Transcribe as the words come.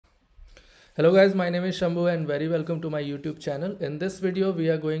Hello guys, my name is Shambhu and very welcome to my YouTube channel. In this video, we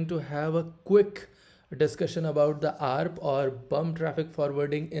are going to have a quick discussion about the ARP or bump traffic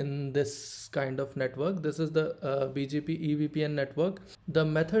forwarding in this kind of network. This is the BGP EVPN network. The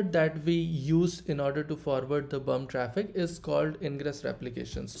method that we use in order to forward the bump traffic is called Ingress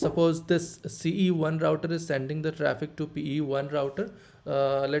replications. Suppose this CE1 router is sending the traffic to PE1 router.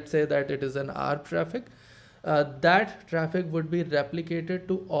 Let's say that it is an ARP traffic. That traffic would be replicated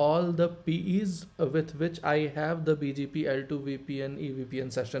to all the PEs with which I have the BGP L2 VPN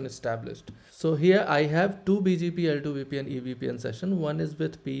EVPN session established. So here I have two BGP L2 VPN EVPN session. One is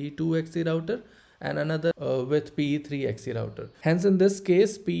with PE2XE router and another with PE3XE router. Hence in this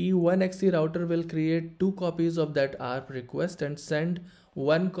case, PE1XE router will create two copies of that ARP request and send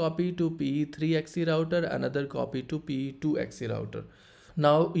one copy to PE3XE router, another copy to PE2XE router.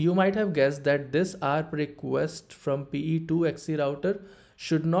 Now you might have guessed that this ARP request from PE2XE router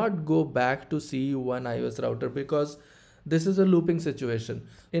should not go back to CE1 iOS router because this is a looping situation.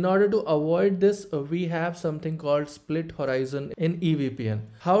 In order to avoid this, we have something called split horizon in EVPN.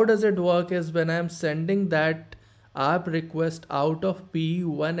 How does it work is when I am sending that ARP request out of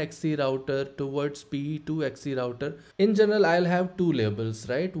PE1XE router towards PE2XE router. In general, I'll have two labels,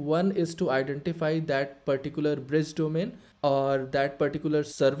 right? One is to identify that particular bridge domain or that particular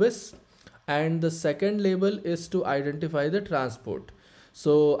service, and the second label is to identify the transport.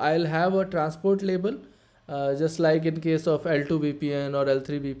 So I'll have a transport label, just like in case of L2 VPN or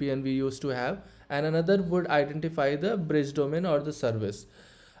L3 VPN we used to have, and another would identify the bridge domain or the service.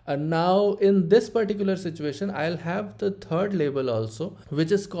 Now in this particular situation, I'll have the third label also,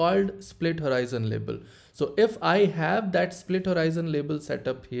 which is called split horizon label. So if I have that split horizon label set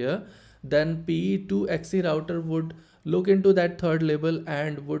up here, then PE2XE router would look into that third label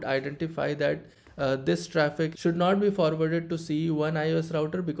and would identify that this traffic should not be forwarded to CE1 iOS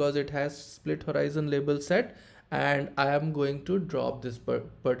router because it has split horizon label set, and I am going to drop this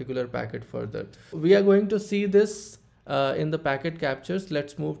particular packet further. We are going to see this in the packet captures.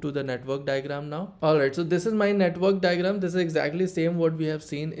 Let's move to the network diagram now. Alright, so this is my network diagram. This is exactly same what we have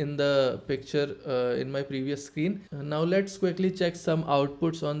seen in the picture in my previous screen. Now let's quickly check some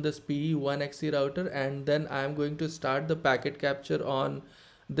outputs on this PE1XE router, and then I am going to start the packet capture on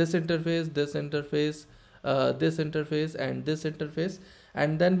this interface, this interface, this interface and this interface,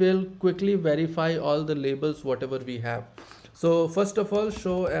 and then we'll quickly verify all the labels whatever we have. So first of all,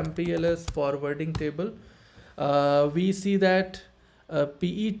 show MPLS forwarding table. We see that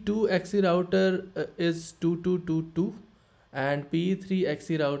PE2XE router is 2222 and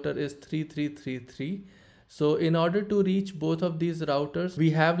PE3XE router is 3333. So in order to reach both of these routers,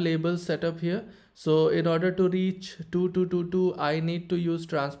 we have labels set up here. So in order to reach 2222, I need to use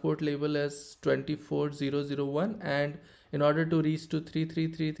transport label as 24001, and in order to reach to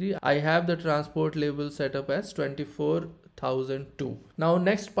 3333, I have the transport label set up as 24002. Now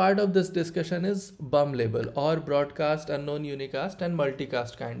next part of this discussion is bum label or broadcast unknown unicast and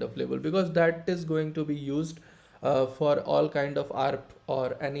multicast kind of label, because that is going to be used for all kind of ARP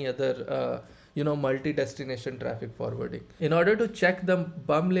or any other multi-destination traffic forwarding. In order to check the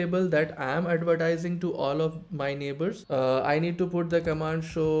bum label that I am advertising to all of my neighbors, I need to put the command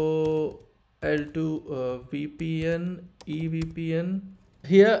show L2 VPN EVPN.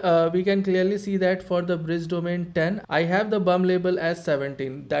 Here we can clearly see that for the bridge domain 10, I have the bum label as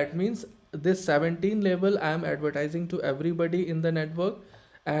 17. That means this 17 label I am advertising to everybody in the network,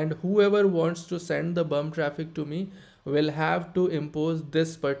 and whoever wants to send the bum traffic to me will have to impose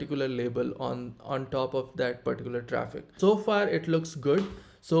this particular label on top of that particular traffic. So far it looks good.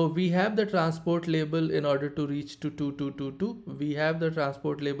 So we have the transport label in order to reach to 2222. We have the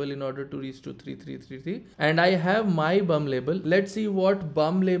transport label in order to reach to 3333. And I have my bum label. Let's see what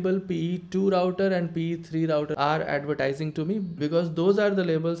bum label PE2 router and PE3 router are advertising to me, because those are the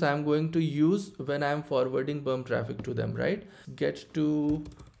labels I'm going to use when I'm forwarding bum traffic to them, right? Get to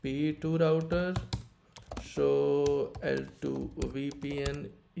PE2 router, show L2 VPN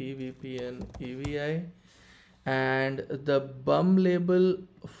EVPN EVI, and the bum label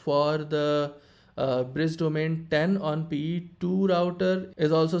for the bridge domain 10 on PE2 router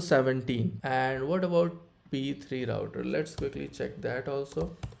is also 17. And what about PE3 router? Let's quickly check that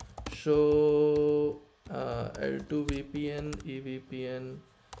also. Show L2 VPN EVPN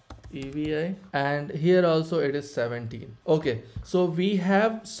EVI, and here also it is 17. Okay, so we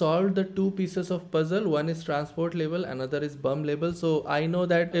have solved the two pieces of puzzle. One is transport label, another is bum label. So I know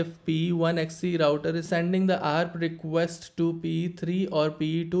that if PE1XE router is sending the ARP request to PE3 or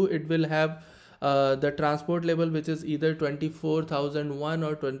PE2, it will have the transport label which is either 24001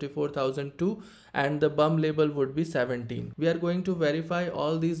 or 24002, and the bum label would be 17. We are going to verify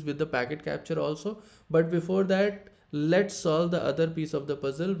all these with the packet capture also, but before that, let's solve the other piece of the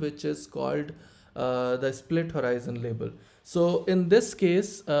puzzle, which is called the split horizon label. So in this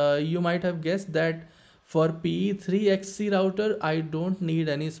case, you might have guessed that for PE3XC router, I don't need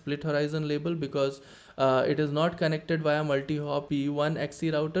any split horizon label because it is not connected via multi-hop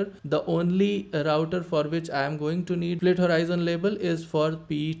PE1XC router. The only router for which I am going to need split horizon label is for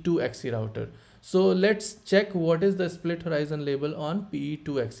PE2XC router. So let's check what is the split horizon label on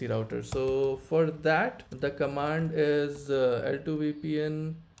PE2XC router. So for that, the command is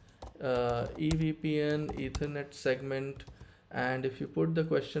L2VPN, EVPN, Ethernet segment, and if you put the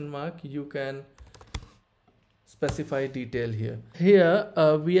question mark, you can specify detail here. Here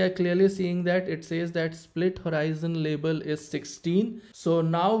we are clearly seeing that it says that split horizon label is 16. So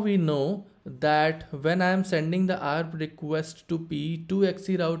now we know that when I am sending the ARP request to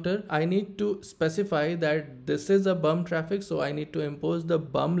PE2XC router, I need to specify that this is a bum traffic. So I need to impose the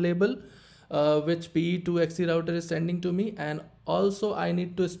bum label which PE2XC router is sending to me, and also I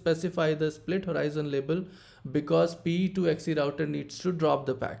need to specify the split horizon label because PE2XC router needs to drop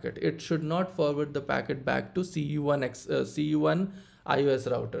the packet. It should not forward the packet back to CE1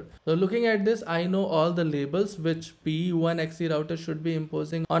 iOS router. So looking at this, I know all the labels which PE1XC router should be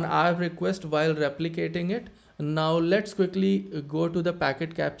imposing on ARP request while replicating it. Now let's quickly go to the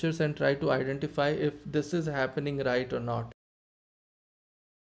packet captures and try to identify if this is happening right or not.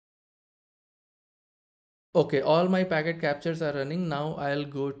 Okay, all my packet captures are running. Now I'll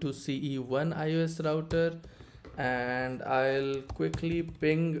go to CE1 iOS router and I'll quickly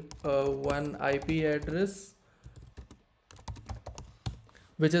ping one IP address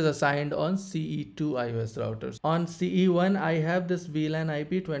which is assigned on CE2 iOS routers. On CE1, I have this VLAN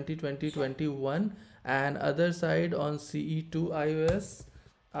IP 2020.21, and other side on CE2 iOS,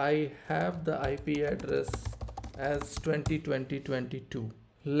 I have the IP address as 2020.22.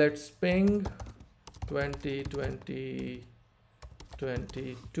 Let's ping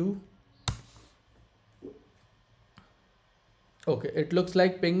 2020.22. Okay, it looks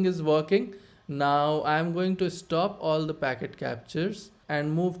like ping is working. Now I'm going to stop all the packet captures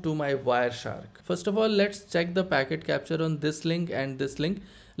and move to my Wireshark. First of all, let's check the packet capture on this link and this link.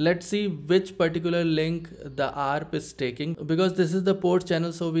 Let's see which particular link the ARP is taking, because this is the port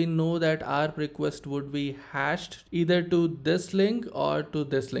channel, so we know that ARP request would be hashed either to this link or to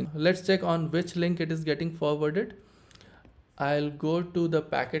this link. Let's check on which link it is getting forwarded. I'll go to the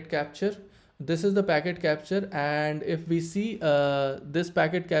packet capture. This is the packet capture, and if we see this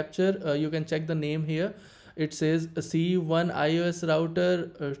packet capture, you can check the name here. It says CE1 iOS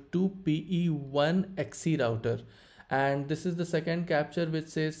router to PE1XC router, and this is the second capture which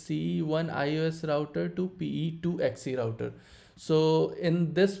says CE1 iOS router to PE2XC router. So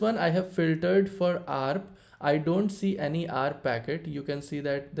in this one I have filtered for ARP. I don't see any ARP packet. You can see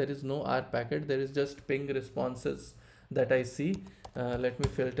that there is no ARP packet. There is just ping responses that I see. Let me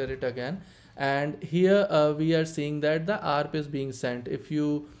filter it again. And here we are seeing that the ARP is being sent. If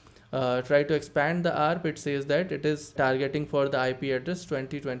you try to expand the ARP, it says that it is targeting for the IP address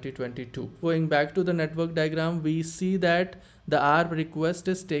 2020.22. Going back to the network diagram, we see that the ARP request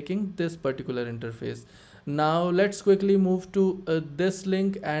is taking this particular interface. Now let's quickly move to this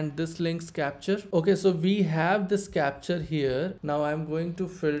link and this link's capture. Okay, so we have this capture here. Now I'm going to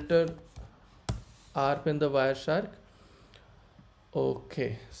filter ARP in the Wireshark.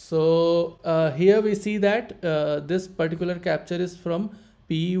 Okay, so here we see that this particular capture is from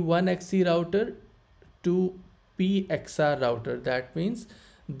PE1XC router to PXR router. That means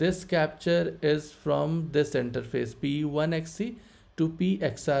this capture is from this interface PE1XC to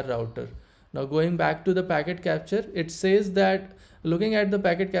PXR router. Now going back to the packet capture, it says that looking at the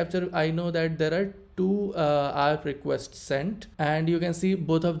packet capture, I know that there are two ARP requests sent, and you can see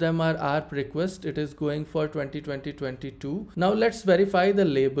both of them are ARP request. It is going for 2020.22. Now let's verify the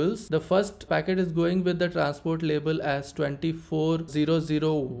labels. The first packet is going with the transport label as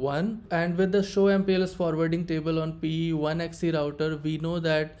 24001, and with the show MPLS forwarding table on PE1XC router, we know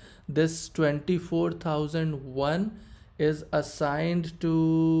that this 24001 is assigned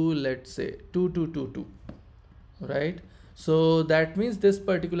to, let's say, 2222, right? So that means this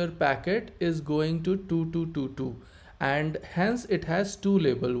particular packet is going to 2222, and hence it has two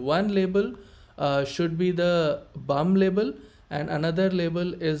labels. One label should be the bum label and another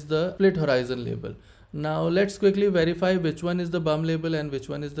label is the split horizon label. Now let's quickly verify which one is the bum label and which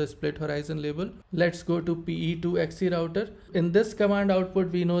one is the split horizon label. Let's go to PE2XC router. In this command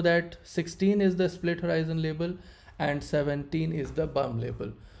output, we know that 16 is the split horizon label and 17 is the bum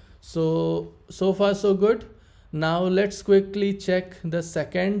label. So far so good. Now let's quickly check the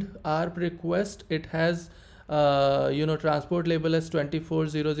second ARP request. It has transport label as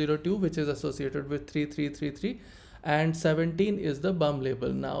 24002, which is associated with 3333, and 17 is the bum label.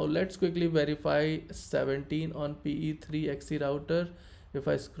 Now let's quickly verify 17 on PE3XE router. If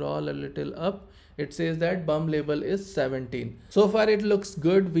I scroll a little up, it says that bum label is 17. So far it looks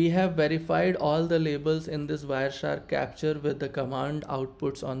good. We have verified all the labels in this Wireshark capture with the command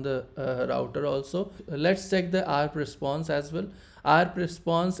outputs on the router also. Let's check the ARP response as well. ARP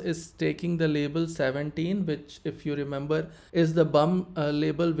response is taking the label 17, which, if you remember, is the bum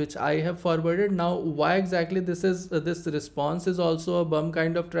label which I have forwarded. Now why exactly this response is also a bum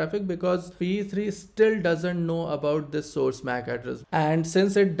kind of traffic? Because PE3 still doesn't know about this source MAC address, and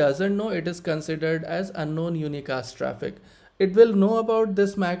since it doesn't know, it is considered as unknown unicast traffic. It will know about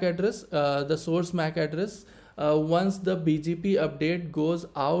this MAC address, the source MAC address, once the BGP update goes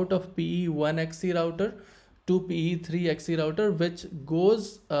out of PE1XE router to PE3XE router, which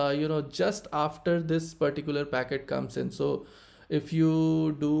goes just after this particular packet comes in. So if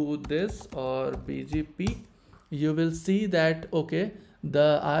you do this or BGP, you will see that okay,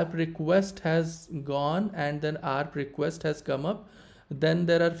 the ARP request has gone and then ARP request has come up. Then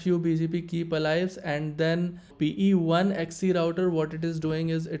there are few BGP keep alives, and then PE1XE router, what it is doing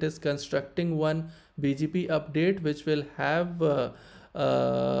is it is constructing one BGP update which will have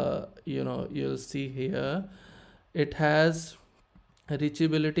you'll see here, it has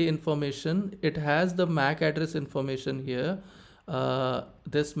reachability information, it has the MAC address information here,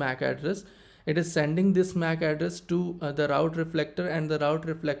 this MAC address. It is sending this MAC address to the route reflector, and the route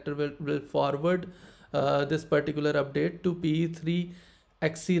reflector will forward this particular update to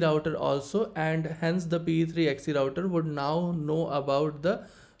PE3XE router also, and hence the PE3XE router would now know about the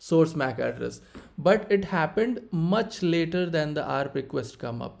source MAC address. But it happened much later than the ARP request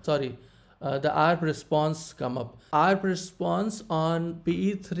come up. The ARP response come up. ARP response on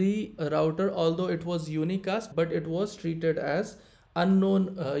PE3 router, although it was unicast, but it was treated as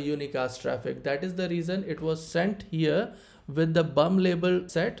unknown unicast traffic. That is the reason it was sent here with the bum label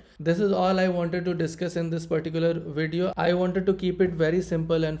set. This is all I wanted to discuss in this particular video. I wanted to keep it very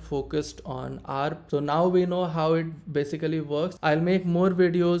simple and focused on ARP. So now we know how it basically works. I'll make more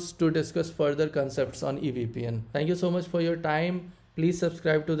videos to discuss further concepts on EVPN. Thank you so much for your time. Please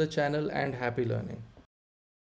subscribe to the channel, and happy learning.